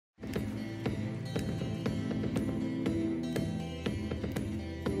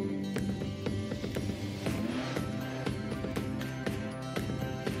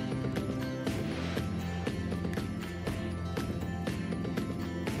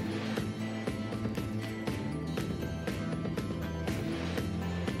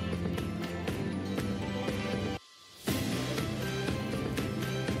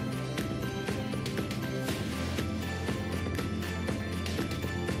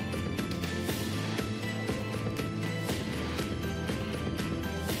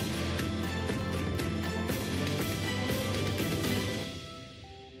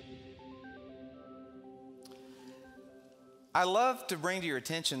I love to bring to your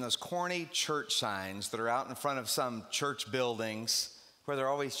attention those corny church signs that are out in front of some church buildings where they're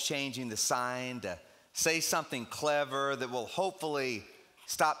always changing the sign to say something clever that will hopefully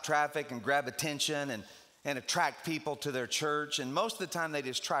stop traffic and grab attention and attract people to their church. And most of the time they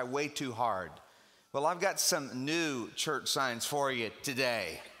just try way too hard. Well, I've got some new church signs for you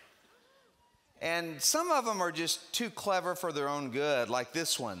today. And some of them are just too clever for their own good, like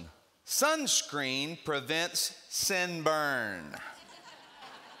this one. Sunscreen prevents sunburn.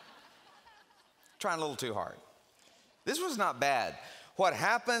 Trying a little too hard. This was not bad. What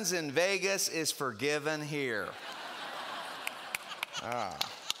happens in Vegas is forgiven here.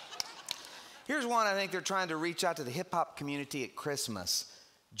 Here's one I think they're trying to reach out to the hip-hop community at Christmas.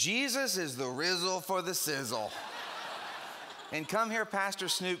 Jesus is the rizzle for the sizzle. And come here, Pastor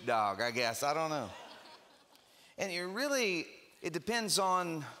Snoop Dogg, I guess. I don't know. And it depends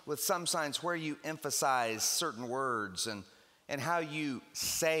on, with some signs, where you emphasize certain words and how you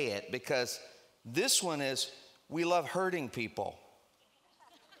say it, because this one is, we love hurting people.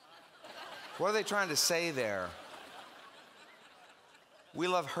 What are they trying to say there? We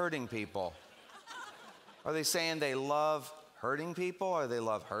love hurting people. Are they saying they love hurting people? Or they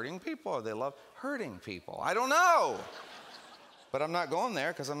love hurting people? Or they love hurting people? I don't know. But I'm not going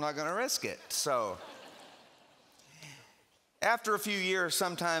there because I'm not going to risk it. So after a few years,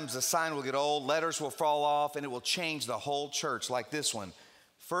 sometimes the sign will get old, letters will fall off, and it will change the whole church, like this one.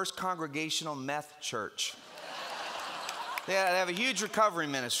 First Congregational Meth Church. They have a huge recovery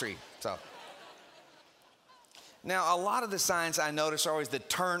ministry. So now, a lot of the signs I notice are always the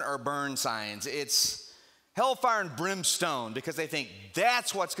turn or burn signs. It's hellfire and brimstone because they think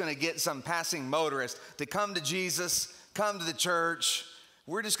that's what's going to get some passing motorist to come to Jesus, come to the church.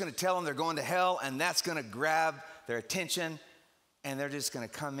 We're just going to tell them they're going to hell, and that's going to grab their attention, and they're just going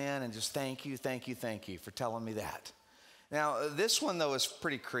to come in and just thank you for telling me that. Now, this one, though, is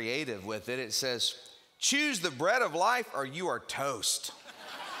pretty creative with it. It says, choose the bread of life or you are toast.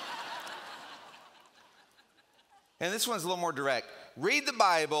 And this one's a little more direct. Read the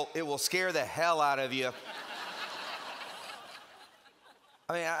Bible, it will scare the hell out of you.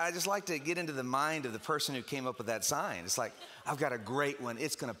 I mean, I just like to get into the mind of the person who came up with that sign. It's like, I've got a great one.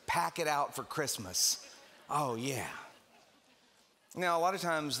 It's going to pack it out for Christmas. Oh, yeah. Now, a lot of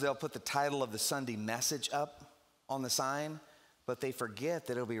times they'll put the title of the Sunday message up on the sign, but they forget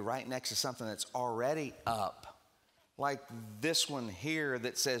that it'll be right next to something that's already up. Like this one here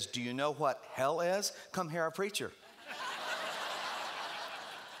that says, do you know what hell is? Come hear our preacher.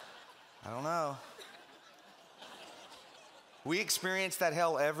 I don't know. We experience that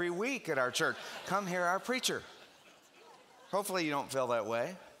hell every week at our church. Come hear our preacher. Hopefully you don't feel that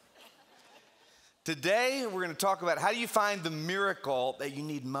way. Today, we're going to talk about how do you find the miracle that you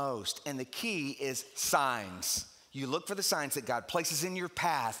need most. And the key is signs. You look for the signs that God places in your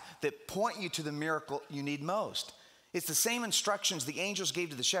path that point you to the miracle you need most. It's the same instructions the angels gave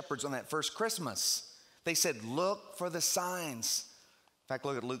to the shepherds on that first Christmas. They said, look for the signs. In fact,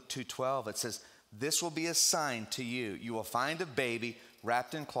 look at Luke 2:12. It says, this will be a sign to you. You will find a baby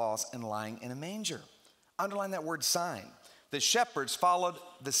wrapped in cloths and lying in a manger. Underline that word sign. The shepherds followed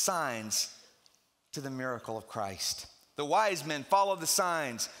the signs to the miracle of Christ. The wise men followed the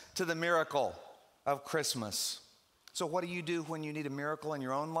signs to the miracle of Christmas. So what do you do when you need a miracle in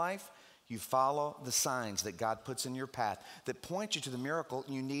your own life? You follow the signs that God puts in your path that point you to the miracle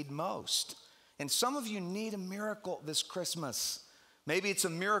you need most. And some of you need a miracle this Christmas. Maybe it's a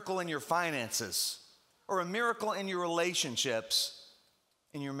miracle in your finances or a miracle in your relationships,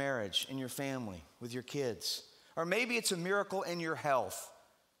 in your marriage, in your family, with your kids. Or maybe it's a miracle in your health,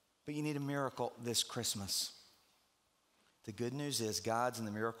 but you need a miracle this Christmas. The good news is God's in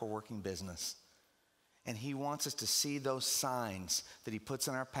the miracle-working business, and he wants us to see those signs that he puts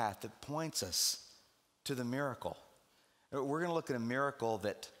in our path that points us to the miracle. We're going to look at a miracle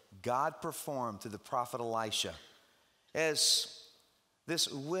that God performed through the prophet Elisha. As this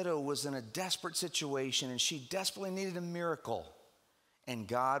widow was in a desperate situation and she desperately needed a miracle. And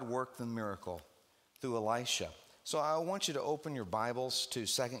God worked the miracle through Elisha. So I want you to open your Bibles to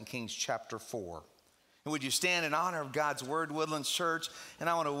 2 Kings chapter 4. And would you stand in honor of God's word, Woodlands Church? And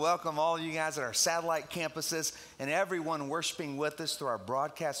I want to welcome all of you guys at our satellite campuses and everyone worshiping with us through our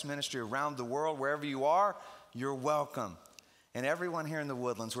broadcast ministry around the world. Wherever you are, you're welcome. And everyone here in the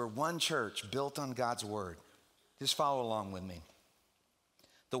Woodlands, we're one church built on God's word. Just follow along with me.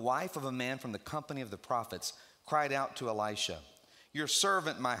 The wife of a man from the company of the prophets cried out to Elisha, your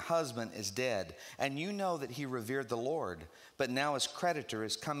servant, my husband, is dead, and you know that he revered the Lord, but now his creditor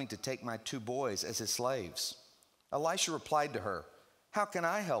is coming to take my 2 boys as his slaves. Elisha replied to her, how can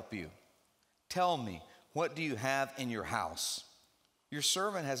I help you? Tell me, what do you have in your house?" "Your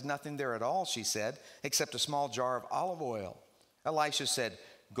servant has nothing there at all," she said, "except a small jar of olive oil." Elisha said,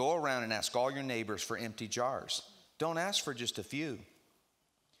 "Go around and ask all your neighbors for empty jars. Don't ask for just a few.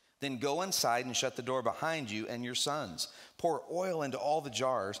 Then go inside and shut the door behind you and your sons. Pour oil into all the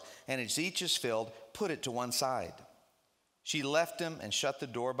jars, and as each is filled, put it to one side." She left him and shut the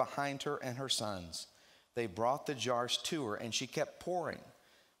door behind her and her sons. They brought the jars to her, and she kept pouring.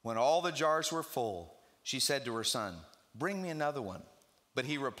 When all the jars were full, she said to her son, "Bring me another one." But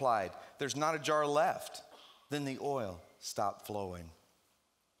he replied, "There's not a jar left." Then the oil stopped flowing.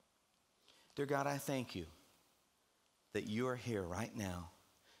 Dear God, I thank you that you are here right now,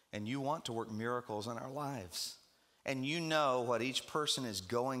 and you want to work miracles in our lives. And you know what each person is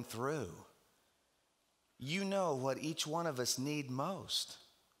going through. You know what each one of us need most.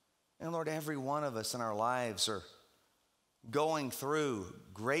 And Lord, every one of us in our lives are going through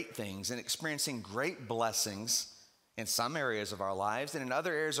great things and experiencing great blessings in some areas of our lives, and in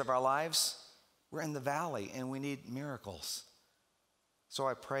other areas of our lives, we're in the valley and we need miracles. So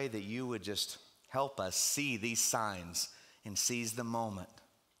I pray that you would just help us see these signs and seize the moment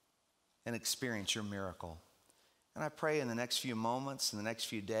and experience your miracle. And I pray in the next few moments, in the next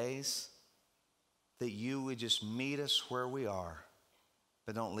few days, that you would just meet us where we are,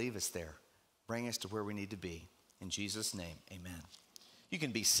 but don't leave us there. Bring us to where we need to be. In Jesus' name, amen. You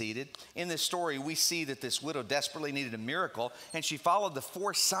can be seated. In this story, we see that this widow desperately needed a miracle, and she followed the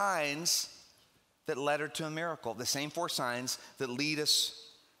 4 signs that led her to a miracle, the same 4 signs that lead us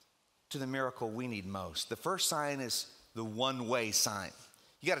to the miracle we need most. The first sign is the one-way sign.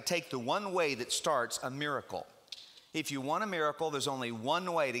 You got to take the one way that starts a miracle. If you want a miracle, there's only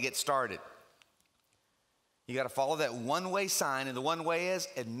one way to get started. You got to follow that one-way sign, and the one way is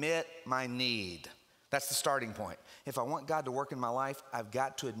admit my need. That's the starting point. If I want God to work in my life, I've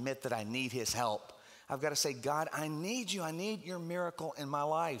got to admit that I need his help. I've got to say, God, I need you. I need your miracle in my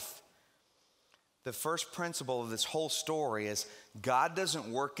life. The first principle of this whole story is God doesn't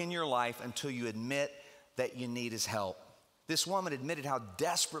work in your life until you admit that you need his help. This woman admitted how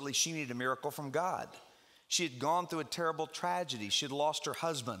desperately she needed a miracle from God. She had gone through a terrible tragedy. She had lost her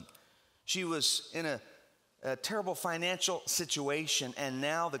husband. She was in a terrible financial situation, and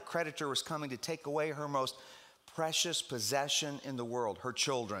now the creditor was coming to take away her most precious possession in the world, her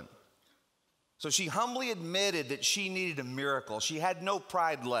children. So she humbly admitted that she needed a miracle. She had no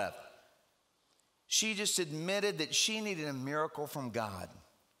pride left. She just admitted that she needed a miracle from God.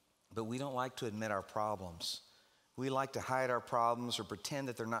 But we don't like to admit our problems. We like to hide our problems or pretend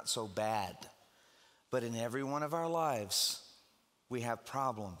that they're not so bad. But in every one of our lives, we have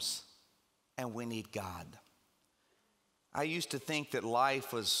problems, and we need God. I used to think that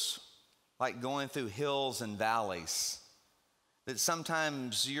life was like going through hills and valleys, that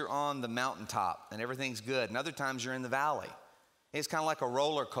sometimes you're on the mountaintop and everything's good, and other times you're in the valley. It's kind of like a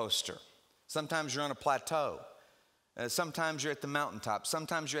roller coaster. Sometimes you're on a plateau. Sometimes you're at the mountaintop.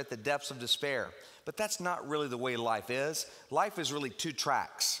 Sometimes you're at the depths of despair. But that's not really the way life is. Life is really 2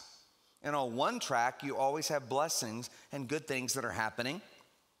 tracks. And on one track, you always have blessings and good things that are happening.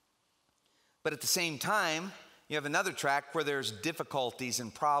 But at the same time, you have another track where there's difficulties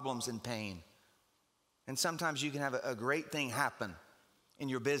and problems and pain. And sometimes you can have a great thing happen in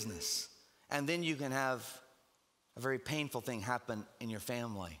your business. And then you can have a very painful thing happen in your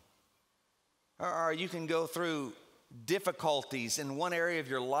family. Or you can go through difficulties in one area of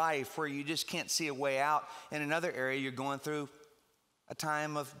your life where you just can't see a way out. In another area, you're going through a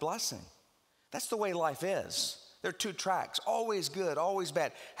time of blessing. That's the way life is. There are 2 tracks, always good, always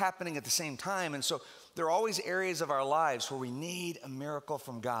bad, happening at the same time. And so there are always areas of our lives where we need a miracle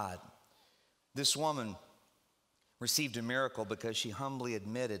from God. This woman received a miracle because she humbly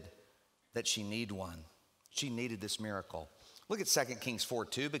admitted that she needed one. She needed this miracle. Look at 2 Kings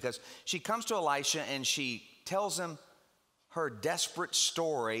 4:2, because she comes to Elisha and she tells him her desperate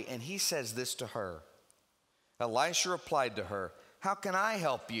story, and he says this to her. Elisha replied to her, "How can I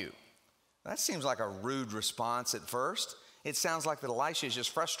help you?" That seems like a rude response at first. It sounds like that Elisha is just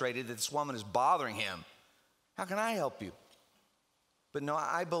frustrated that this woman is bothering him. How can I help you? But no,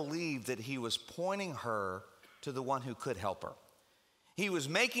 I believe that he was pointing her to the one who could help her. He was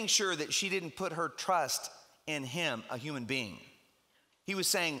making sure that she didn't put her trust in him, a human being. He was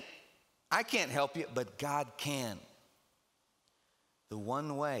saying, I can't help you, but God can. The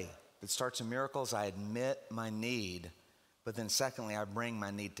one way that starts a miracle is I admit my need, but then secondly, I bring my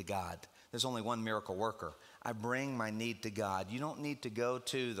need to God. There's only one miracle worker. I bring my need to God. You don't need to go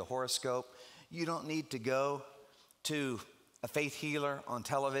to the horoscope. You don't need to go to a faith healer on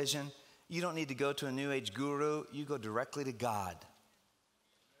television. You don't need to go to a New Age guru. You go directly to God.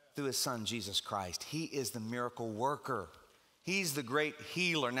 through his son, Jesus Christ. He is the miracle worker. He's the great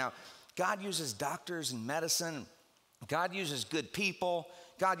healer. Now, God uses doctors and medicine. God uses good people.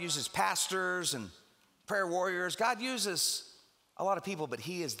 God uses pastors and prayer warriors. God uses a lot of people, but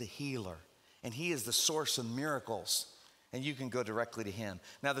he is the healer, and he is the source of miracles, and you can go directly to him.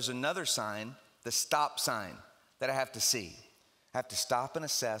 Now, there's another sign, the stop sign, that I have to see. I have to stop and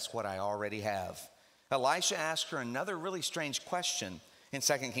assess what I already have. Elisha asked her another really strange question in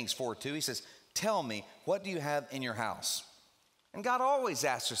 2 Kings 4:2. He says, tell me, what do you have in your house? And God always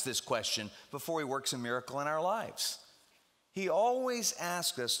asks us this question before he works a miracle in our lives. He always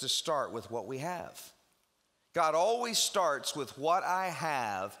asks us to start with what we have. God always starts with what I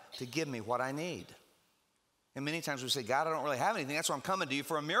have to give me what I need. And many times we say, God, I don't really have anything. That's why I'm coming to you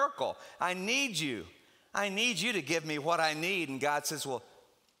for a miracle. I need you. I need you to give me what I need. And God says, well,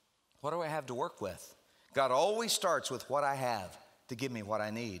 what do I have to work with? God always starts with what I have to give me what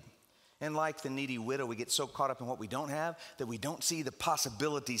I need. And like the needy widow, we get so caught up in what we don't have that we don't see the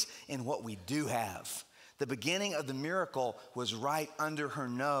possibilities in what we do have. The beginning of the miracle was right under her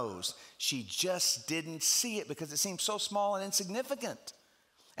nose. She just didn't see it because it seemed so small and insignificant.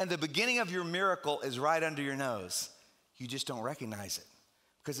 And the beginning of your miracle is right under your nose. You just don't recognize it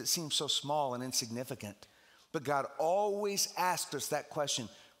because it seems so small and insignificant. But God always asks us that question,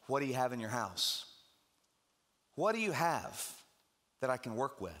 what do you have in your house? What do you have that I can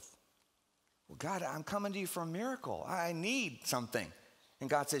work with? Well, God, I'm coming to you for a miracle. I need something. And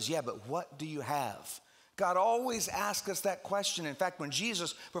God says, yeah, but what do you have? God always asks us that question. In fact, when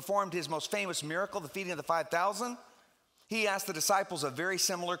Jesus performed his most famous miracle, the feeding of the 5,000, he asked the disciples a very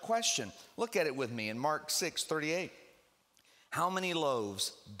similar question. Look at it with me in Mark 6:38. How many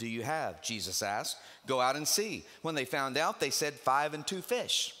loaves do you have? Jesus asked. Go out and see. When they found out, they said 5 and 2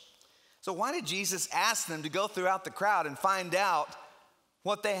 fish. So why did Jesus ask them to go throughout the crowd and find out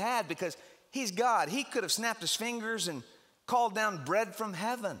what they had? Because he's God. He could have snapped his fingers and called down bread from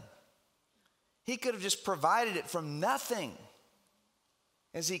heaven. He could have just provided it from nothing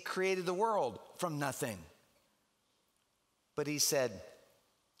as he created the world from nothing. But he said,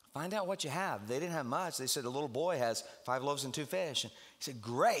 find out what you have. They didn't have much. They said, a little boy has 5 loaves and 2 fish. And he said,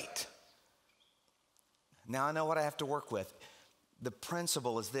 great. Now I know what I have to work with. The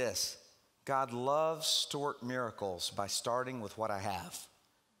principle is this. God loves to work miracles by starting with what I have.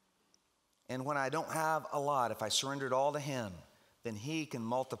 And when I don't have a lot, if I surrender it all to him, then he can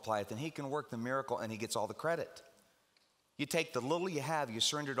multiply it. Then he can work the miracle and he gets all the credit. You take the little you have, you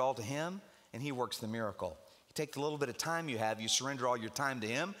surrender it all to him, and he works the miracle. You take the little bit of time you have, you surrender all your time to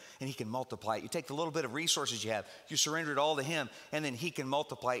him, and he can multiply it. You take the little bit of resources you have, you surrender it all to him, and then he can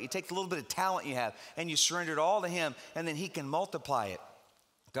multiply it. You take the little bit of talent you have, and you surrender it all to him, and then he can multiply it.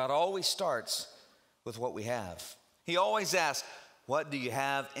 God always starts with what we have. He always asks, what do you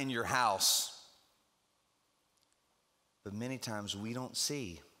have in your house? But many times we don't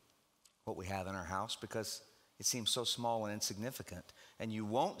see what we have in our house because it seems so small and insignificant. And you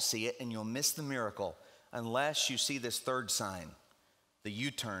won't see it and you'll miss the miracle unless you see this third sign, the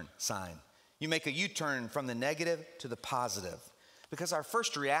U-turn sign. You make a U-turn from the negative to the positive. Because our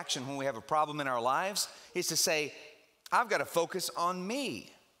first reaction when we have a problem in our lives is to say, I've got to focus on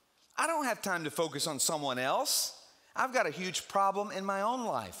me. I don't have time to focus on someone else. I've got a huge problem in my own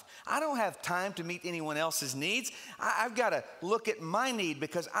life. I don't have time to meet anyone else's needs. I've got to look at my need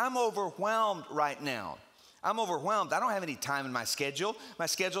because I'm overwhelmed right now. I'm overwhelmed. I don't have any time in my schedule. My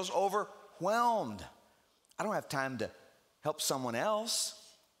schedule's overwhelmed. I don't have time to help someone else,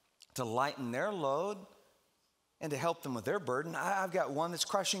 to lighten their load, and to help them with their burden. I've got one that's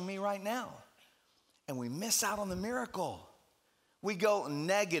crushing me right now. And we miss out on the miracle. We go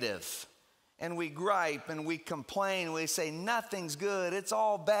negative. And we gripe and we complain. We say, nothing's good. It's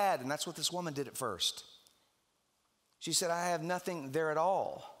all bad. And that's what this woman did at first. She said, I have nothing there at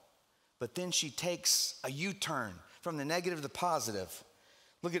all. But then she takes a U-turn from the negative to the positive.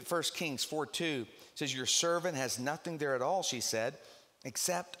 Look at 1 Kings 4:2. It says, your servant has nothing there at all, she said,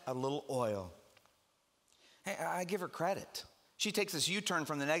 except a little oil. Hey, I give her credit. She takes this U-turn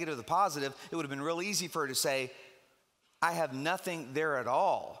from the negative to the positive. It would have been real easy for her to say, I have nothing there at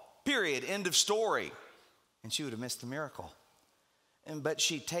all. Period. End of story. And she would have missed the miracle. But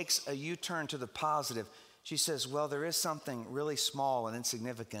she takes a U-turn to the positive. She says, well, there is something really small and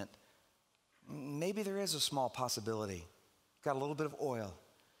insignificant. Maybe there is a small possibility. Got a little bit of oil.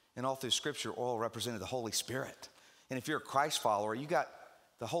 And all through Scripture, oil represented the Holy Spirit. And if you're a Christ follower, you got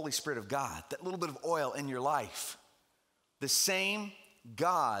the Holy Spirit of God, that little bit of oil in your life. The same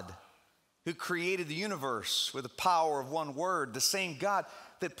God who created the universe with the power of one word, the same God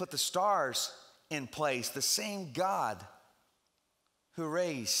that put the stars in place, the same God who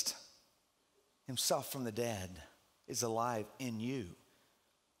raised himself from the dead is alive in you.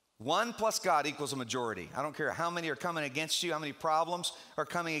 1 plus God equals a majority. I don't care how many are coming against you, how many problems are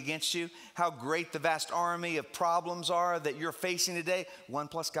coming against you, how great the vast army of problems are that you're facing today. 1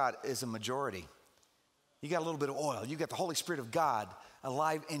 plus God is a majority. You got a little bit of oil. You got the Holy Spirit of God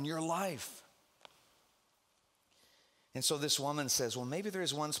alive in your life. And so this woman says, well, maybe there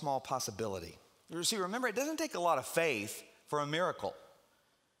is one small possibility. See, remember, it doesn't take a lot of faith for a miracle.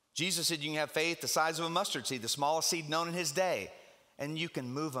 Jesus said you can have faith the size of a mustard seed, the smallest seed known in his day, and you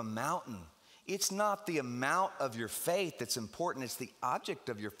can move a mountain. It's not the amount of your faith that's important. It's the object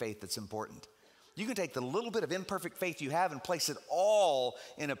of your faith that's important. You can take the little bit of imperfect faith you have and place it all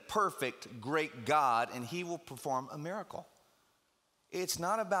in a perfect, great God, and he will perform a miracle. It's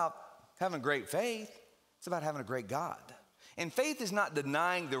not about having great faith. It's about having a great God. And faith is not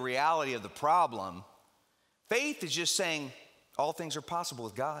denying the reality of the problem. Faith is just saying all things are possible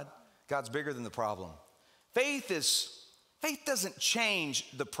with God. God's bigger than the problem. Faith doesn't change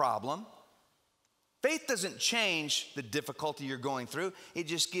the problem. Faith doesn't change the difficulty you're going through. It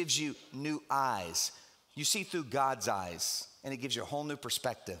just gives you new eyes. You see through God's eyes, and it gives you a whole new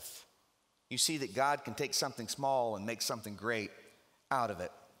perspective. You see that God can take something small and make something great out of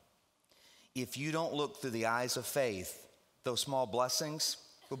it. If you don't look through the eyes of faith, those small blessings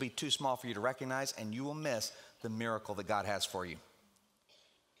will be too small for you to recognize, and you will miss the miracle that God has for you.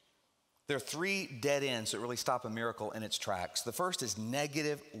 There are 3 dead ends that really stop a miracle in its tracks. The first is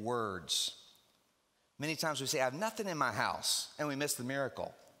negative words. Many times we say, I have nothing in my house, and we miss the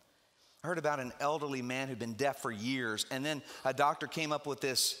miracle. I heard about an elderly man who'd been deaf for years, and then a doctor came up with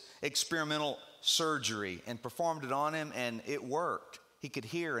this experimental surgery and performed it on him, and it worked. He could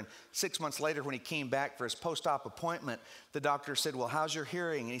hear, and 6 months later when he came back for his post-op appointment, the doctor said, well, how's your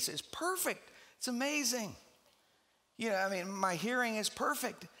hearing? And he says, perfect. It's amazing. My hearing is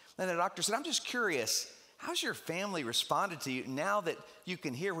perfect. And the doctor said, I'm just curious, how's your family responded to you now that you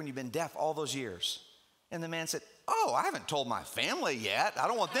can hear when you've been deaf all those years? And the man said, oh, I haven't told my family yet. I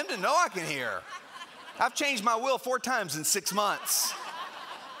don't want them to know I can hear. I've changed my will 4 times in 6 months.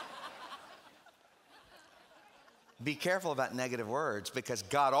 Be careful about negative words because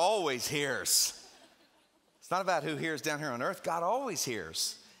God always hears. It's not about who hears down here on earth. God always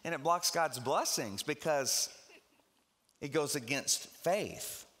hears. And it blocks God's blessings because it goes against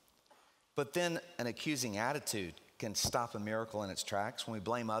faith. But then an accusing attitude can stop a miracle in its tracks. When we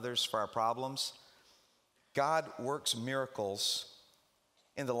blame others for our problems, God works miracles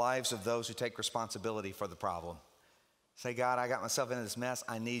in the lives of those who take responsibility for the problem. Say, God, I got myself into this mess.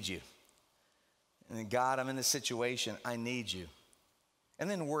 I need you. And then, God, I'm in this situation. I need you. And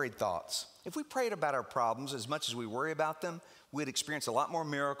then worried thoughts. If we prayed about our problems as much as we worry about them, we'd experience a lot more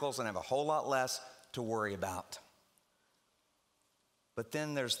miracles and have a whole lot less to worry about. But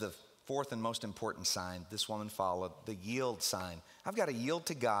then there's the 4th and most important sign this woman followed, the yield sign. I've got to yield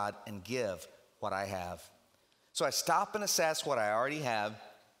to God and give what I have. So I stop and assess what I already have.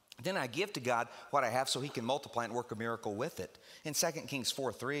 Then I give to God what I have so he can multiply and work a miracle with it. In 2 Kings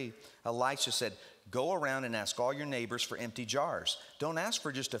 4:3, Elisha said, go around and ask all your neighbors for empty jars. Don't ask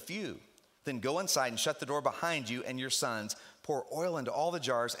for just a few. Then go inside and shut the door behind you and your sons. Pour oil into all the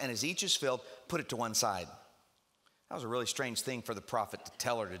jars, and as each is filled, put it to one side. That was a really strange thing for the prophet to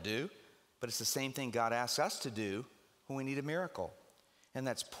tell her to do, but it's the same thing God asks us to do when we need a miracle. And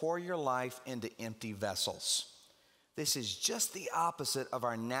that's pour your life into empty vessels. This is just the opposite of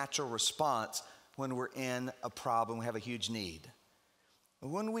our natural response when we're in a problem, we have a huge need.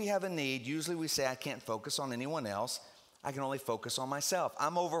 When we have a need, usually we say, I can't focus on anyone else. I can only focus on myself.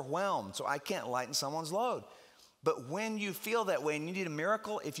 I'm overwhelmed, so I can't lighten someone's load. But when you feel that way and you need a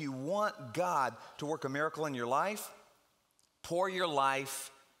miracle, if you want God to work a miracle in your life, pour your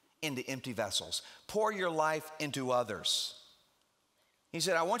life into empty vessels. Pour your life into others. He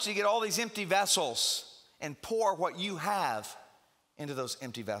said, I want you to get all these empty vessels and pour what you have into those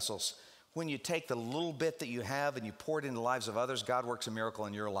empty vessels. When you take the little bit that you have and you pour it into the lives of others, God works a miracle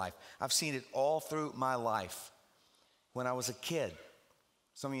in your life. I've seen it all through my life. When I was a kid,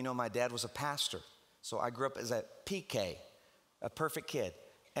 some of you know my dad was a pastor. So I grew up as a PK, a perfect kid.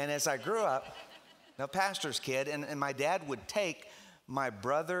 And as I grew up, a pastor's kid, and my dad would take my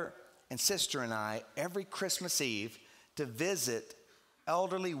brother and sister and I every Christmas Eve to visit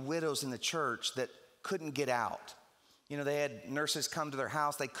elderly widows in the church that couldn't get out. You know, they had nurses come to their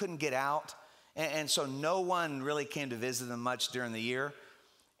house. They couldn't get out. And so no one really came to visit them much during the year.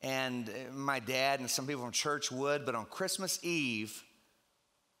 And my dad and some people from church would, but on Christmas Eve,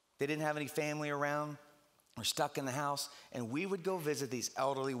 they didn't have any family around or stuck in the house. And we would go visit these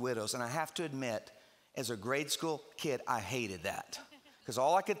elderly widows. And I have to admit, as a grade school kid, I hated that. because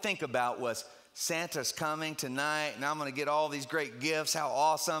all I could think about was Santa's coming tonight, and I'm going to get all these great gifts. How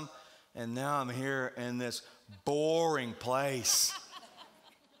awesome. And now I'm here in this boring place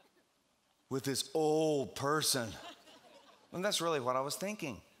with this old person. And that's really what I was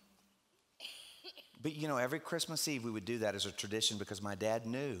thinking. But you know, every Christmas Eve we would do that as a tradition because my dad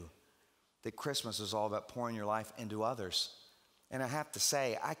knew that Christmas was all about pouring your life into others. And I have to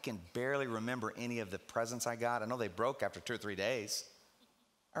say, I can barely remember any of the presents I got. I know they broke after 2 or 3 days.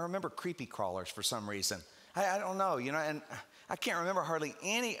 I remember creepy crawlers for some reason. I don't know, you know, and I can't remember hardly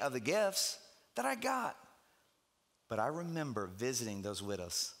any of the gifts that I got. But I remember visiting those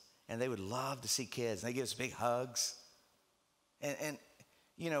widows, and they would love to see kids, and they give us big hugs. And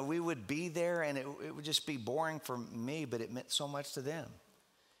you know, we would be there, and it would just be boring for me, but it meant so much to them.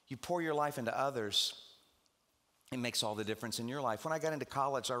 You pour your life into others, it makes all the difference in your life. When I got into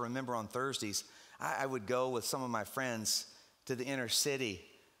college, I remember on Thursdays, I would go with some of my friends to the inner city,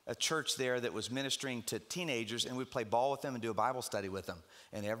 a church there that was ministering to teenagers, and we'd play ball with them and do a Bible study with them.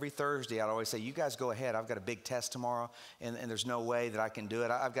 And every Thursday, I'd always say, you guys go ahead. I've got a big test tomorrow, and there's no way that I can do it.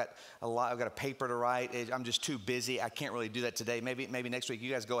 I've got a paper to write. I'm just too busy. I can't really do that today. Maybe next week,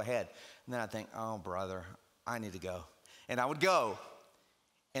 you guys go ahead. And then I'd think, oh, brother, I need to go. And I would go,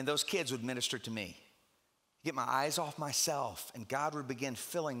 and those kids would minister to me. Get my eyes off myself, and God would begin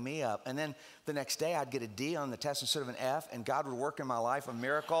filling me up. And then the next day, I'd get a D on the test instead of an F, and God would work in my life a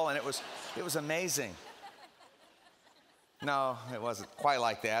miracle, and it was amazing. No, it wasn't quite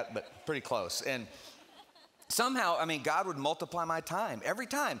like that, but pretty close. And somehow, I mean, God would multiply my time. Every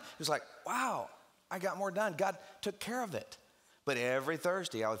time, it was like, wow, I got more done. God took care of it. But every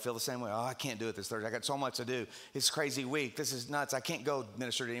Thursday, I would feel the same way. Oh, I can't do it this Thursday. I got so much to do. It's a crazy week. This is nuts. I can't go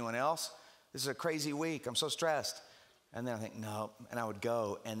minister to anyone else. This is a crazy week. I'm so stressed. And then I think, no. And I would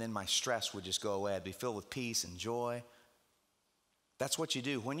go, and then my stress would just go away. I'd be filled with peace and joy. That's what you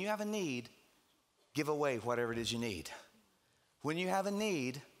do. When you have a need, give away whatever it is you need. When you have a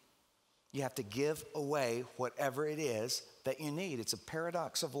need, you have to give away whatever it is that you need. It's a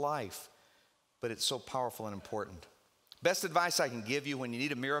paradox of life, but it's so powerful and important. Best advice I can give you when you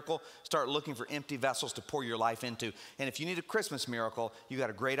need a miracle, start looking for empty vessels to pour your life into. And if you need a Christmas miracle, you got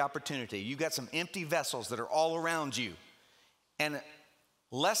a great opportunity. You got some empty vessels that are all around you. And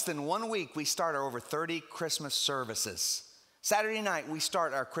less than 1 week, we start our over 30 Christmas services. Saturday night, we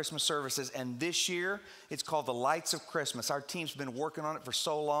start our Christmas services, and this year, it's called the Lights of Christmas. Our team's been working on it for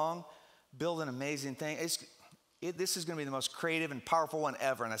so long, building amazing things. This is going to be the most creative and powerful one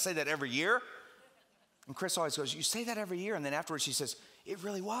ever, and I say that every year. And Chris always goes, you say that every year, and then afterwards she says, it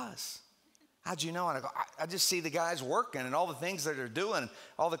really was. How'd you know? And I go, I just see the guys working and all the things that they're doing,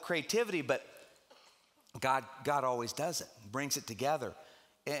 all the creativity, but God always does it, brings it together.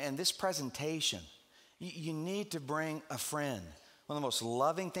 And this presentation, you need to bring a friend. One of the most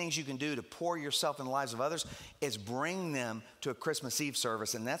loving things you can do to pour yourself in the lives of others is bring them to a Christmas Eve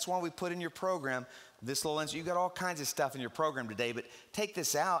service. And that's why we put in your program this little insert. You got all kinds of stuff in your program today, but take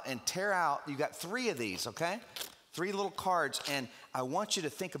this out and tear out. You got 3 of these, okay? 3 little cards. And I want you to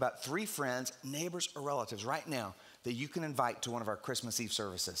think about 3 friends, neighbors, or relatives right now that you can invite to one of our Christmas Eve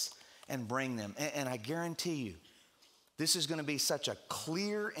services and bring them. And I guarantee you, this is going to be such a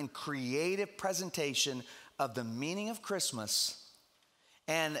clear and creative presentation of the meaning of Christmas.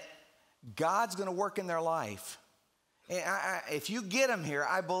 And God's going to work in their life. And if you get them here,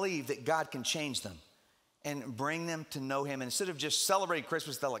 I believe that God can change them and bring them to know Him. And instead of just celebrating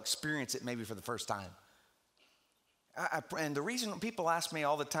Christmas, they'll experience it maybe for the first time. And the reason people ask me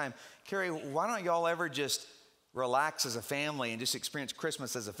all the time, Kerry, why don't y'all ever just relax as a family and just experience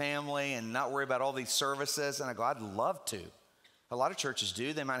Christmas as a family and not worry about all these services? And I go, I'd love to. A lot of churches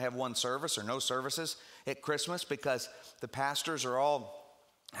do. They might have 1 service or no services at Christmas because the pastors are all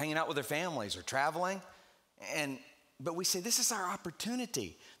hanging out with their families or traveling. But we say, this is our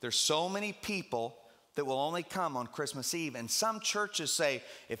opportunity. There's so many people that will only come on Christmas Eve. And some churches say,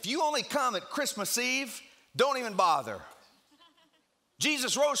 if you only come at Christmas Eve, don't even bother.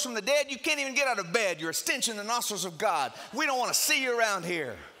 Jesus rose from the dead. You can't even get out of bed. You're a stench in the nostrils of God. We don't want to see you around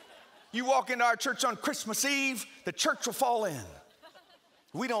here. You walk into our church on Christmas Eve, the church will fall in.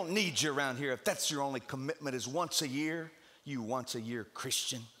 We don't need you around here. If that's your only commitment is once a year, you once a year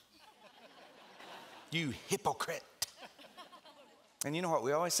Christian. You hypocrite. And you know what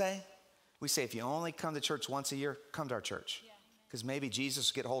we always say? We say, if you only come to church once a year, come to our church. Because maybe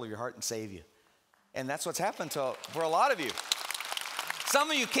Jesus will get hold of your heart and save you. And that's what's happened for a lot of you. Some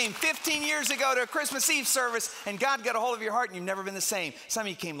of you came 15 years ago to a Christmas Eve service and God got a hold of your heart and you've never been the same. Some of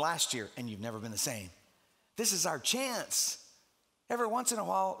you came last year and you've never been the same. This is our chance. Every once in a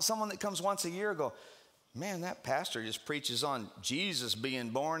while, someone that comes once a year go, man, that pastor just preaches on Jesus being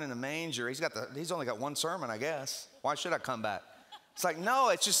born in a manger. He's only got one sermon, I guess. Why should I come back? It's like, no,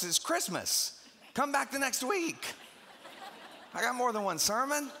 it's Christmas. Come back the next week. I got more than one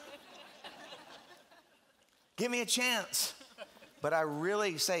sermon. Give me a chance. But I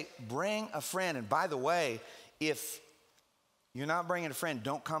really say, bring a friend. And by the way, if you're not bringing a friend,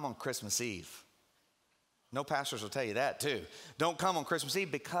 don't come on Christmas Eve. No pastors will tell you that too. Don't come on Christmas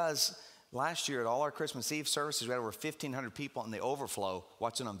Eve, because last year at all our Christmas Eve services, we had over 1,500 people in the overflow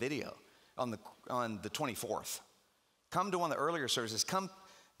watching on video on the 24th. Come to one of the earlier services. Come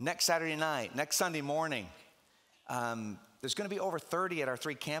next Saturday night, next Sunday morning. There's going to be over 30 at our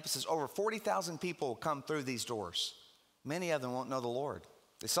 3 campuses. Over 40,000 people will come through these doors. Many of them won't know the Lord.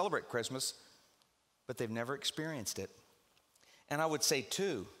 They celebrate Christmas, but they've never experienced it. And I would say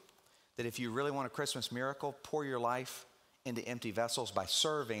too, that if you really want a Christmas miracle, pour your life into empty vessels by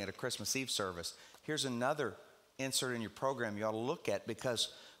serving at a Christmas Eve service. Here's another insert in your program you ought to look at,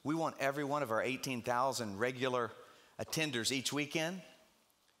 because we want every one of our 18,000 regular attenders each weekend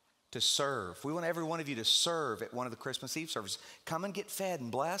to serve. We want every one of you to serve at one of the Christmas Eve services. Come and get fed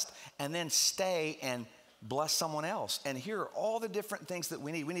and blessed, and then stay and bless someone else. And here are all the different things that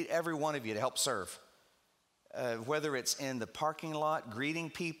we need. We need every one of you to help serve. Whether it's in the parking lot, greeting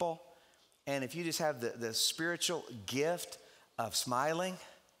people, and if you just have the spiritual gift of smiling,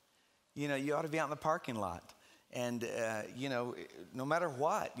 you ought to be out in the parking lot. And, no matter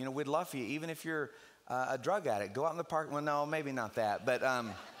what, we'd love for you. Even if you're a drug addict, go out in the park. Well, no, maybe not that. But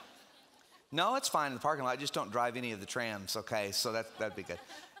no, it's fine in the parking lot. Just don't drive any of the trams, okay? So that'd be good.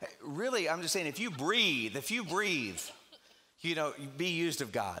 Really, I'm just saying, if you breathe, be used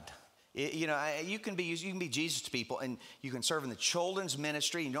of God. You can be Jesus to people, and you can serve in the children's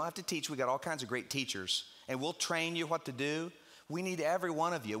ministry. You don't have to teach. We got all kinds of great teachers, and we'll train you what to do. We need every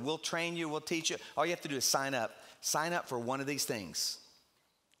one of you. We'll train you. We'll teach you. All you have to do is sign up. Sign up for one of these things,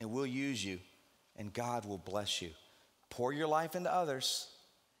 and we'll use you, and God will bless you. Pour your life into others,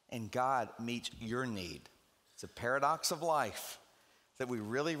 and God meets your need. It's a paradox of life that we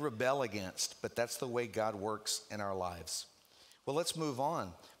really rebel against, but that's the way God works in our lives. Well, let's move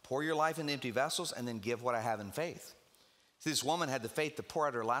on. Pour your life into empty vessels, and then give what I have in faith. See, this woman had the faith to pour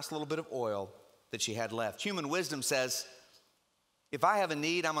out her last little bit of oil that she had left. Human wisdom says, if I have a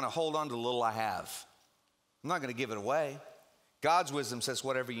need, I'm going to hold on to the little I have. I'm not going to give it away. God's wisdom says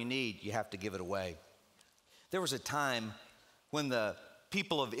whatever you need, you have to give it away. There was a time when the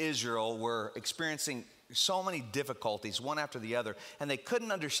people of Israel were experiencing so many difficulties, one after the other, and they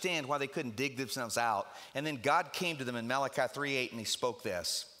couldn't understand why they couldn't dig themselves out. And then God came to them in Malachi 3:8, and he spoke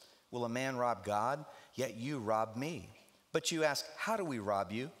this: will a man rob God? Yet you rob me. But you ask, how do we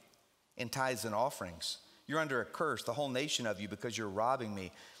rob you? In tithes and offerings. You're under a curse, the whole nation of you, because you're robbing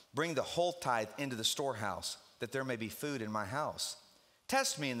me. Bring the whole tithe into the storehouse, that there may be food in my house.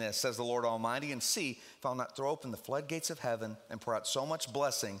 Test me in this, says the Lord Almighty, and see if I'll not throw open the floodgates of heaven and pour out so much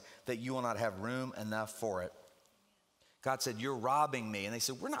blessing that you will not have room enough for it. God said, you're robbing me. And they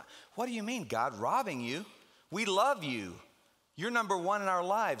said, we're not. What do you mean, God, robbing you? We love you. You're number one in our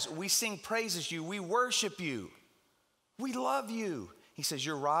lives. We sing praises to you. We worship you. We love you. He says,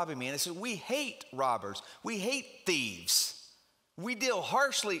 you're robbing me. And they said, we hate robbers. We hate thieves. We deal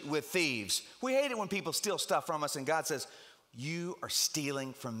harshly with thieves. We hate it when people steal stuff from us. And God says, you are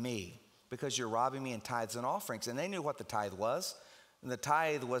stealing from me because you're robbing me in tithes and offerings. And they knew what the tithe was. And the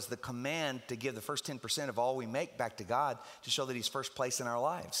tithe was the command to give the first 10% of all we make back to God to show that he's first place in our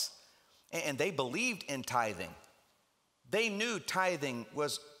lives. And they believed in tithing. They knew tithing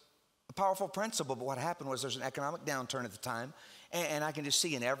was a powerful principle, but what happened was there's an economic downturn at the time, and I can just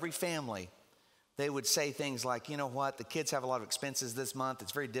see in every family, they would say things like, you know what, the kids have a lot of expenses this month,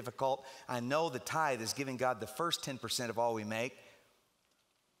 it's very difficult. I know the tithe is giving God the first 10% of all we make.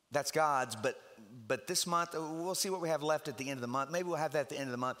 That's God's, but this month, we'll see what we have left at the end of the month. Maybe we'll have that at the end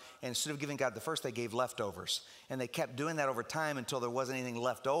of the month, and instead of giving God the first, they gave leftovers. And they kept doing that over time until there wasn't anything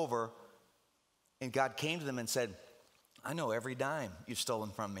left over, and God came to them and said, I know every dime you've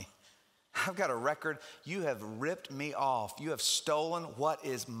stolen from me. I've got a record. You have ripped me off. You have stolen what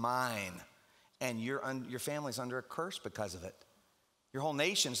is mine. And your family's under a curse because of it. Your whole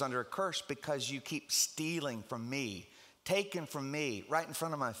nation's under a curse because you keep stealing from me, taking from me, right in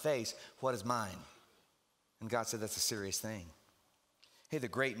front of my face, what is mine. And God said, that's a serious thing. Hey, the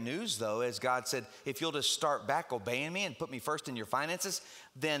great news, though, is God said, if you'll just start back obeying me and put me first in your finances,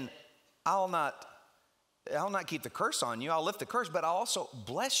 then I'll not keep the curse on you. I'll lift the curse, but I'll also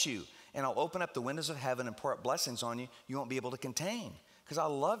bless you. And I'll open up the windows of heaven and pour out blessings on you you won't be able to contain. Because I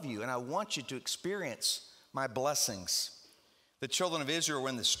love you and I want you to experience my blessings. The children of Israel were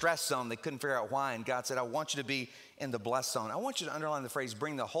in the stress zone. They couldn't figure out why. And God said, I want you to be in the blessed zone. I want you to underline the phrase,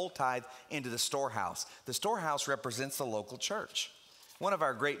 bring the whole tithe into the storehouse. The storehouse represents the local church. One of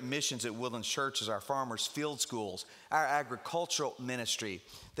our great missions at Woodlands Church is our farmers' field schools, our agricultural ministry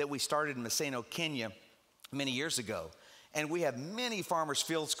that we started in Maseno, Kenya many years ago. And we have many farmers'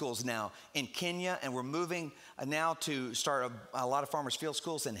 field schools now in Kenya, and we're moving now to start a lot of farmers' field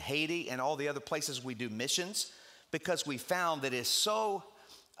schools in Haiti and all the other places we do missions, because we found that it's so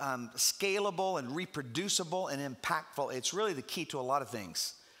scalable and reproducible and impactful. It's really the key to a lot of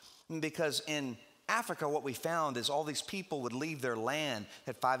things. Because in Africa, what we found is all these people would leave their land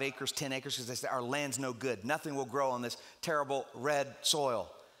at 5 acres, 10 acres, because they said, our land's no good. Nothing will grow on this terrible red soil.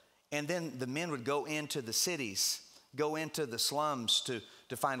 And then the men would go into the cities, go into the slums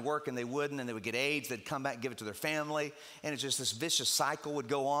to find work, and they wouldn't, and they would get AIDS. They'd come back and give it to their family, and it's just this vicious cycle would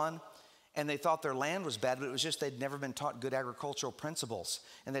go on. And they thought their land was bad, but it was just they'd never been taught good agricultural principles,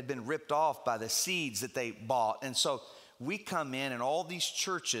 and they'd been ripped off by the seeds that they bought. And so we come in, and all these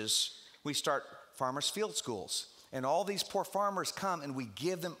churches, we start farmers' field schools. And all these poor farmers come, and we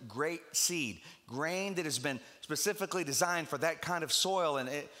give them great seed, grain that has been specifically designed for that kind of soil.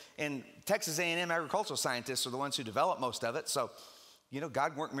 And Texas A&M agricultural scientists are the ones who develop most of it. So,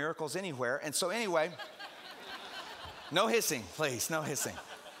 God worked miracles anywhere. And so anyway, no hissing, please, no hissing.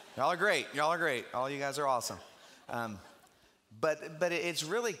 Y'all are great. Y'all are great. All you guys are awesome. But it's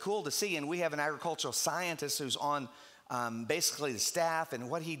really cool to see. And we have an agricultural scientist who's on basically the staff. And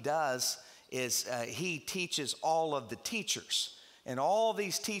what he does is he teaches all of the teachers. And all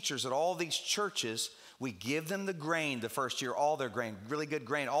these teachers at all these churches, we give them the grain the first year, all their grain, really good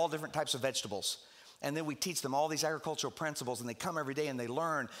grain, all different types of vegetables. And then we teach them all these agricultural principles, and they come every day and they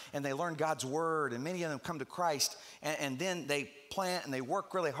learn God's word, and many of them come to Christ, and then they plant and they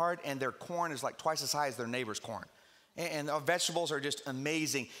work really hard, and their corn is like twice as high as their neighbor's corn. And our vegetables are just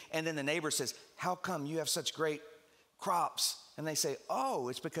amazing. And then the neighbor says, how come you have such great crops? And they say, oh,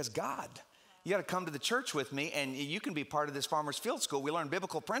 it's because God. You got to come to the church with me, and you can be part of this farmer's field school. We learn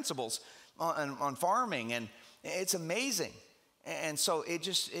biblical principles on farming, and it's amazing. And so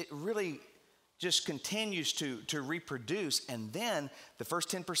it really just continues to reproduce. And then the first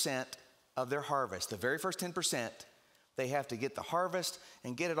 10% of their harvest, the very first 10%, they have to get the harvest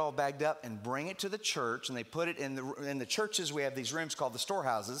and get it all bagged up and bring it to the church. And they put it in the churches. We have these rooms called the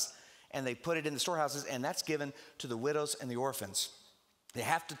storehouses, and they put it in the storehouses, and that's given to the widows and the orphans. They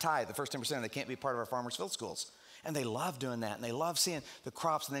have to tithe the first 10%. They can't be part of our farmers' field schools. And they love doing that, and they love seeing the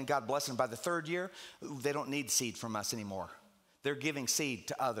crops, and then God bless them. By the third year, they don't need seed from us anymore. They're giving seed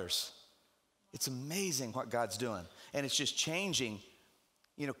to others. It's amazing what God's doing. And it's just changing,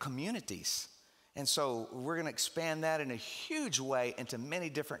 communities. And so we're going to expand that in a huge way into many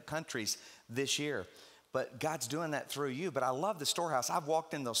different countries this year. But God's doing that through you. But I love the storehouse. I've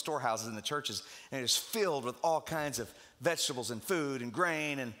walked in those storehouses in the churches, and it's filled with all kinds of vegetables and food and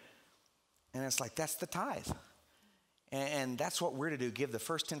grain. And it's like, that's the tithe. And that's what we're to do, give the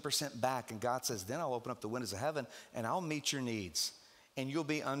first 10% back. And God says, then I'll open up the windows of heaven, and I'll meet your needs. And you'll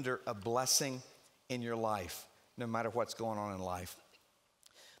be under a blessing in your life, no matter what's going on in life.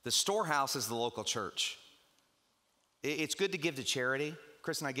 The storehouse is the local church. It's good to give to charity.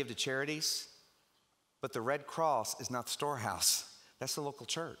 Chris and I give to charities. But the Red Cross is not the storehouse. That's the local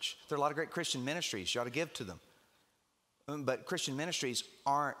church. There are a lot of great Christian ministries. You ought to give to them. But Christian ministries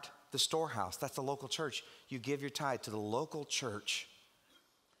aren't the storehouse. That's the local church. You give your tithe to the local church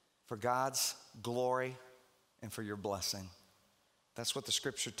for God's glory and for your blessing. That's what the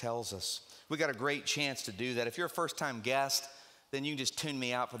scripture tells us. We got a great chance to do that. If you're a first-time guest, then you can just tune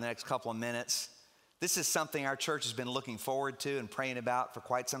me out for the next couple of minutes. This is something our church has been looking forward to and praying about for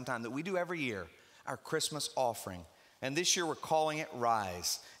quite some time, that we do every year, our Christmas offering. And this year we're calling it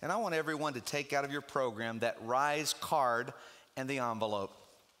Rise. And I want everyone to take out of your program that Rise card and the envelope.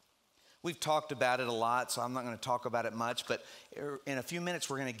 We've talked about it a lot, so I'm not going to talk about it much, but in a few minutes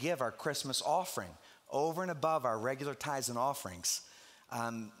we're going to give our Christmas offering over and above our regular tithes and offerings.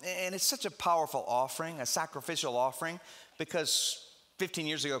 And it's such a powerful offering, a sacrificial offering, because 15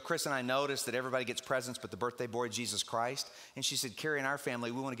 years ago, Chris and I noticed that everybody gets presents but the birthday boy, Jesus Christ. And she said, Kerry, in our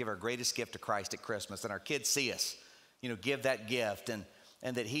family, we want to give our greatest gift to Christ at Christmas. And our kids see us, give that gift, and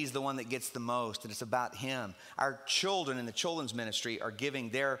that he's the one that gets the most, and it's about him. Our children in the children's ministry are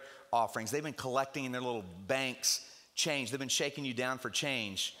giving their offerings. They've been collecting in their little banks change. They've been shaking you down for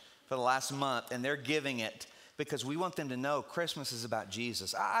change for the last month, and they're giving it because we want them to know Christmas is about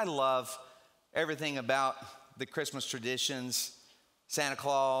Jesus. I love everything about the Christmas traditions, Santa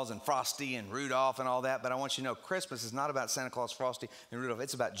Claus and Frosty and Rudolph and all that, but I want you to know Christmas is not about Santa Claus, Frosty, and Rudolph.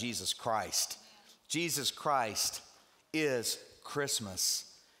 It's about Jesus Christ. Jesus Christ is Christmas.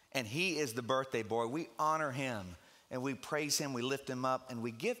 And he is the birthday boy. We honor him and we praise him, we lift him up, and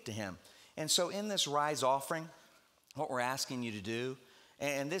we give to him. And so in this Rise offering, what we're asking you to do,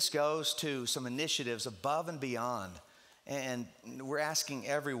 and this goes to some initiatives above and beyond, and we're asking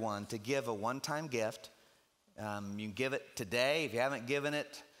everyone to give a one-time gift. You can give it today if you haven't given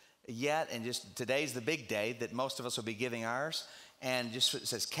it yet, and just today's the big day that most of us will be giving ours. And just it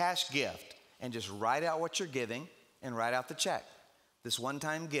says cash gift, and just write out what you're giving and write out the check. This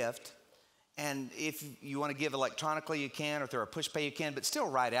one-time gift. And if you want to give electronically, you can, or through a push pay, you can, but still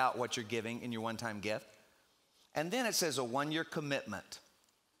write out what you're giving in your one-time gift. And then it says a one-year commitment.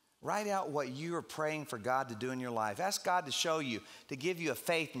 Write out what you are praying for God to do in your life. Ask God to show you, to give you a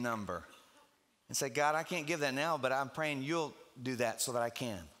faith number. And say, God, I can't give that now, but I'm praying you'll do that so that I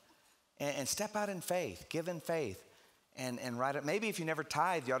can. And step out in faith, give in faith, and write it. Maybe if you never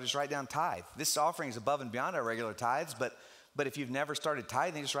tithe, y'all just write down tithe. This offering is above and beyond our regular tithes, but if you've never started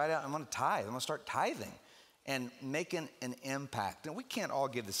tithing, just write out, I'm going to tithe. I'm going to start tithing and making an impact. And we can't all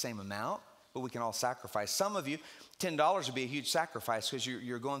give the same amount, but we can all sacrifice. Some of you, $10 would be a huge sacrifice because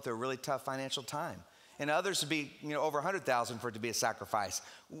you're going through a really tough financial time. And others would be, over $100,000 for it to be a sacrifice.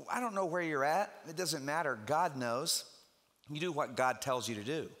 I don't know where you're at. It doesn't matter. God knows. You do what God tells you to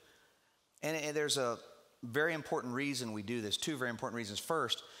do. And there's a very important reason we do this. Two very important reasons.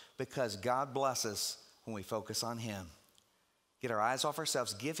 First, because God blesses when we focus on him. Get our eyes off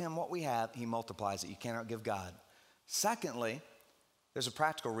ourselves. Give him what we have. He multiplies it. You cannot give God. Secondly, there's a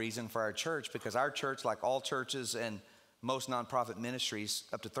practical reason for our church, because our church, like all churches and most nonprofit ministries,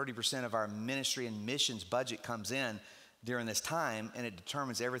 up to 30% of our ministry and missions budget comes in during this time, and it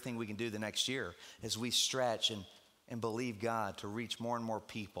determines everything we can do the next year as we stretch and believe God to reach more and more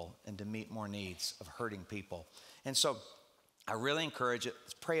people and to meet more needs of hurting people. And so I really encourage it.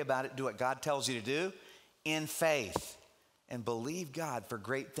 Let's pray about it. Do what God tells you to do in faith and believe God for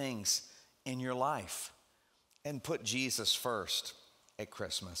great things in your life, and put Jesus first at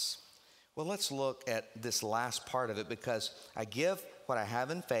Christmas. Well, let's look at this last part of it, because I give what I have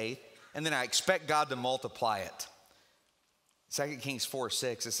in faith, and then I expect God to multiply it. 2 Kings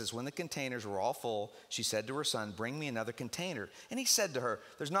 4:6, it says, when the containers were all full, she said to her son, bring me another container. And he said to her,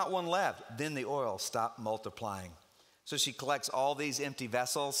 there's not one left. Then the oil stopped multiplying. So she collects all these empty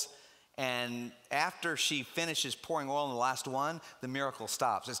vessels, and after she finishes pouring oil in the last one, the miracle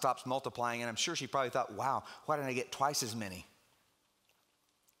stops. It stops multiplying, and I'm sure she probably thought, wow, why didn't I get twice as many?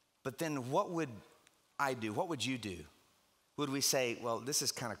 But then what would I do? What would you do? Would we say, well, this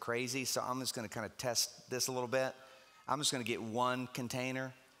is kind of crazy, so I'm just going to kind of test this a little bit. I'm just going to get one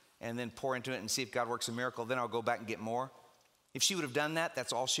container and then pour into it and see if God works a miracle. Then I'll go back and get more. If she would have done that,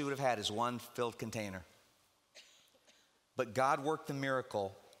 that's all she would have had, is one filled container. But God worked the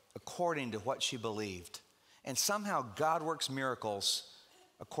miracle according to what she believed. And somehow God works miracles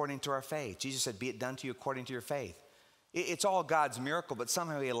according to our faith. Jesus said, be it done to you according to your faith. It's all God's miracle, but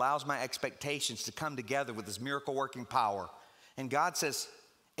somehow he allows my expectations to come together with his miracle working power. And God says,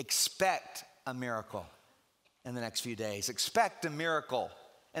 expect a miracle in the next few days. Expect a miracle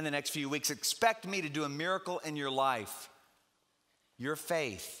in the next few weeks. Expect me to do a miracle in your life. Your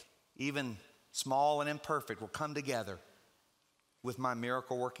faith, even small and imperfect, will come together with my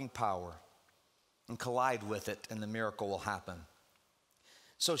miracle working power and collide with it, and the miracle will happen.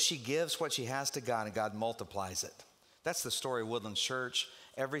 So she gives what she has to God, and God multiplies it. That's the story of Woodlands Church.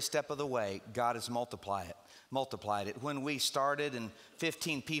 Every step of the way, God has multiplied it. When we started and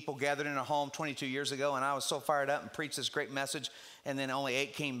 15 people gathered in a home 22 years ago, and I was so fired up and preached this great message, and then only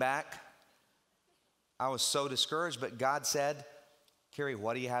 8 came back, I was so discouraged. But God said, Kerry,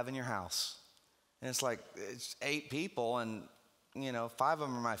 what do you have in your house? And it's like, it's 8 people, and 5 of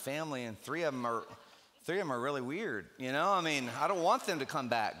them are my family, and 3 of them are really weird. I mean, I don't want them to come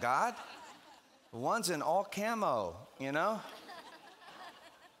back, God. One's in all camo,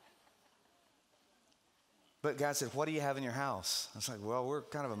 But God said, what do you have in your house? I was like, well, we're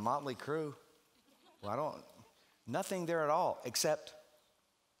kind of a motley crew. Well, nothing there at all except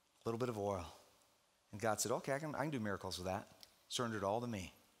a little bit of oil. And God said, okay, I can do miracles with that. Surrender it all to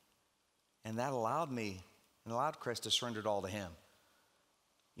me. And that allowed me and allowed Chris to surrender it all to him.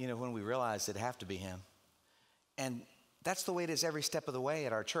 When we realized it'd have to be him. And that's the way it is every step of the way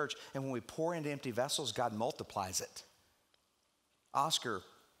at our church. And when we pour into empty vessels, God multiplies it. Oscar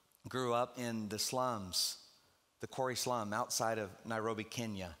grew up in the slums, the Kerry slum outside of Nairobi,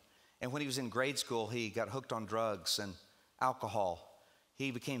 Kenya. And when he was in grade school, he got hooked on drugs and alcohol. He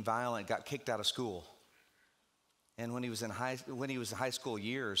became violent, got kicked out of school. And when he was in high school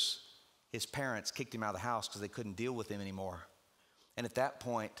years, his parents kicked him out of the house because they couldn't deal with him anymore. And at that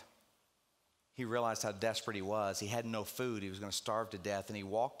point, he realized how desperate he was. He had no food. He was going to starve to death. And he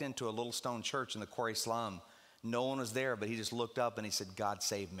walked into a little stone church in the Kerry slum. No one was there, but he just looked up and he said, God,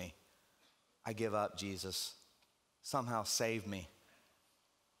 save me. I give up, Jesus. Somehow save me.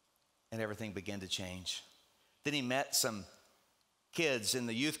 And everything began to change. Then he met some kids in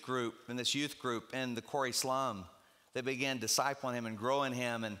the youth group, in this youth group in the Kerry slum. They began discipling him and growing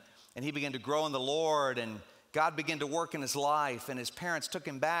him. And he began to grow in the Lord. And God began to work in his life. And his parents took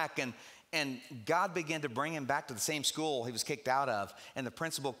him back. And God began to bring him back to the same school he was kicked out of. And the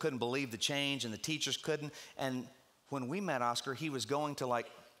principal couldn't believe the change, and the teachers couldn't. And when we met Oscar, he was going to like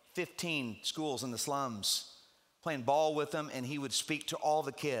 15 schools in the slums, playing ball with them, and he would speak to all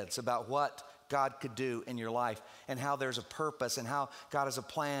the kids about what God could do in your life and how there's a purpose and how God has a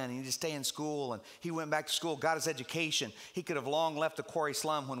plan. And you just stay in school. And he went back to school, got his education. He could have long left the Kerry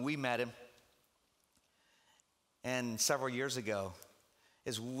slum when we met him. And several years ago,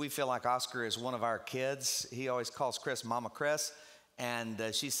 is we feel like Oscar is one of our kids. He always calls Chris Mama Chris, and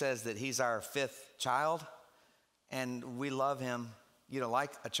she says that he's our fifth child, and we love him, like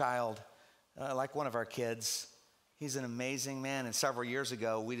a child, like one of our kids. He's an amazing man, and several years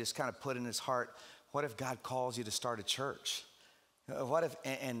ago, we just kind of put in his heart, what if God calls you to start a church? What if,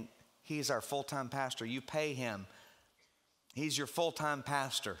 and he's our full-time pastor. You pay him. He's your full-time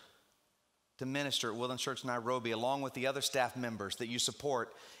pastor to minister at Woodlands Church Nairobi, along with the other staff members that you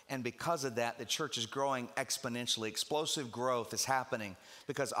support. And because of that, the church is growing exponentially. Explosive growth is happening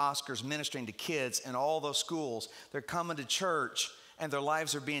because Oscar's ministering to kids in all those schools. They're coming to church and their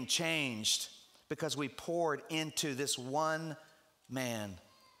lives are being changed because we poured into this one man.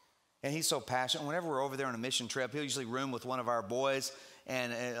 And he's so passionate. Whenever we're over there on a mission trip, he'll usually room with one of our boys.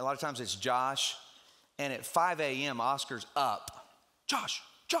 And a lot of times it's Josh. And at 5 a.m., Oscar's up. Josh,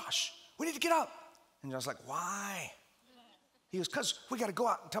 we need to get up. And I was like, why? He goes, because we got to go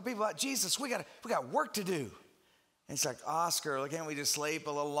out and tell people about Jesus. We got work to do. And it's like, Oscar, can't we just sleep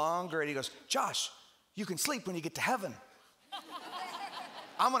a little longer? And he goes, Josh, you can sleep when you get to heaven.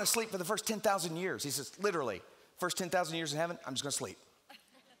 I'm going to sleep for the first 10,000 years. He says, literally, first 10,000 years in heaven, I'm just going to sleep.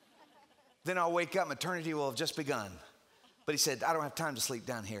 Then I'll wake up and eternity will have just begun. But he said, I don't have time to sleep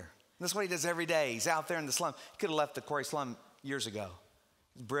down here. And that's what he does every day. He's out there in the slum. He could have left the Kerry slum years ago.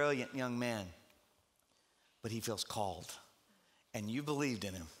 Brilliant young man, but he feels called, and you believed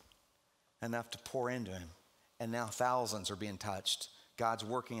in him enough to pour into him, and now thousands are being touched. God's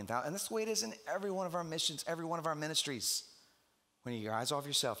working in thousands, and that's the way it is in every one of our missions, every one of our ministries. When you get your eyes off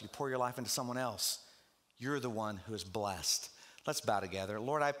yourself, you pour your life into someone else, you're the one who is blessed. Let's bow together.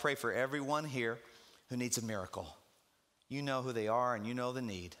 Lord, I pray for everyone here who needs a miracle. You know who they are, and you know the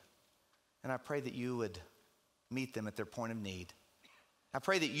need, and I pray that you would meet them at their point of need. I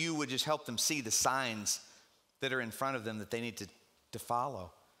pray that you would just help them see the signs that are in front of them that they need to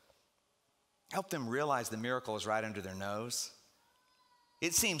follow. Help them realize the miracle is right under their nose.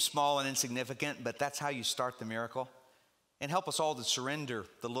 It seems small and insignificant, but that's how you start the miracle. And help us all to surrender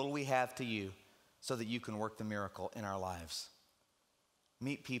the little we have to you so that you can work the miracle in our lives.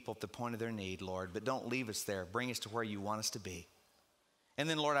 Meet people at the point of their need, Lord, but don't leave us there. Bring us to where you want us to be. And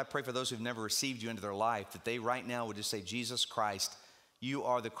then, Lord, I pray for those who've never received you into their life, that they right now would just say, Jesus Christ, you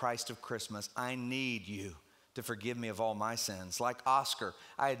are the Christ of Christmas. I need you to forgive me of all my sins. Like Oscar,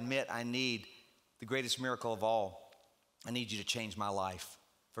 I admit I need the greatest miracle of all. I need you to change my life.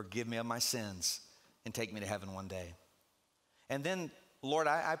 Forgive me of my sins and take me to heaven one day. And then, Lord,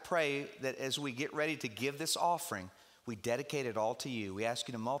 I pray that as we get ready to give this offering, we dedicate it all to you. We ask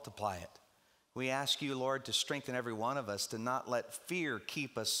you to multiply it. We ask you, Lord, to strengthen every one of us, to not let fear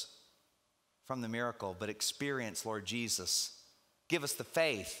keep us from the miracle, but experience, Lord Jesus. Give us the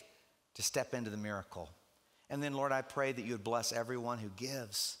faith to step into the miracle. And then, Lord, I pray that you would bless everyone who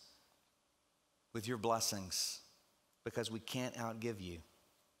gives with your blessings, because we can't outgive you.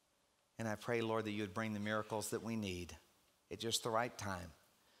 And I pray, Lord, that you would bring the miracles that we need at just the right time.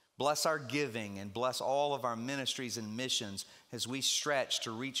 Bless our giving and bless all of our ministries and missions as we stretch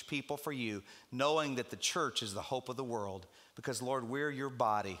to reach people for you, knowing that the church is the hope of the world. Because, Lord, we're your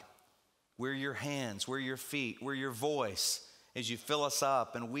body. We're your hands. We're your feet. We're your voice. As you fill us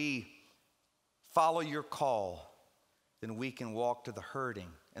up and we follow your call, then we can walk to the hurting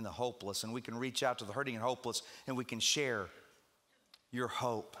and the hopeless, and we can reach out to the hurting and hopeless, and we can share your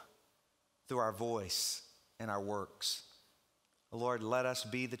hope through our voice and our works. Lord, let us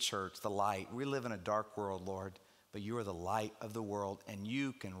be the church, the light. We live in a dark world, Lord, but you are the light of the world, and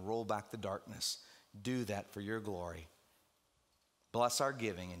you can roll back the darkness. Do that for your glory. Bless our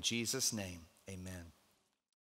giving. In Jesus' name, amen.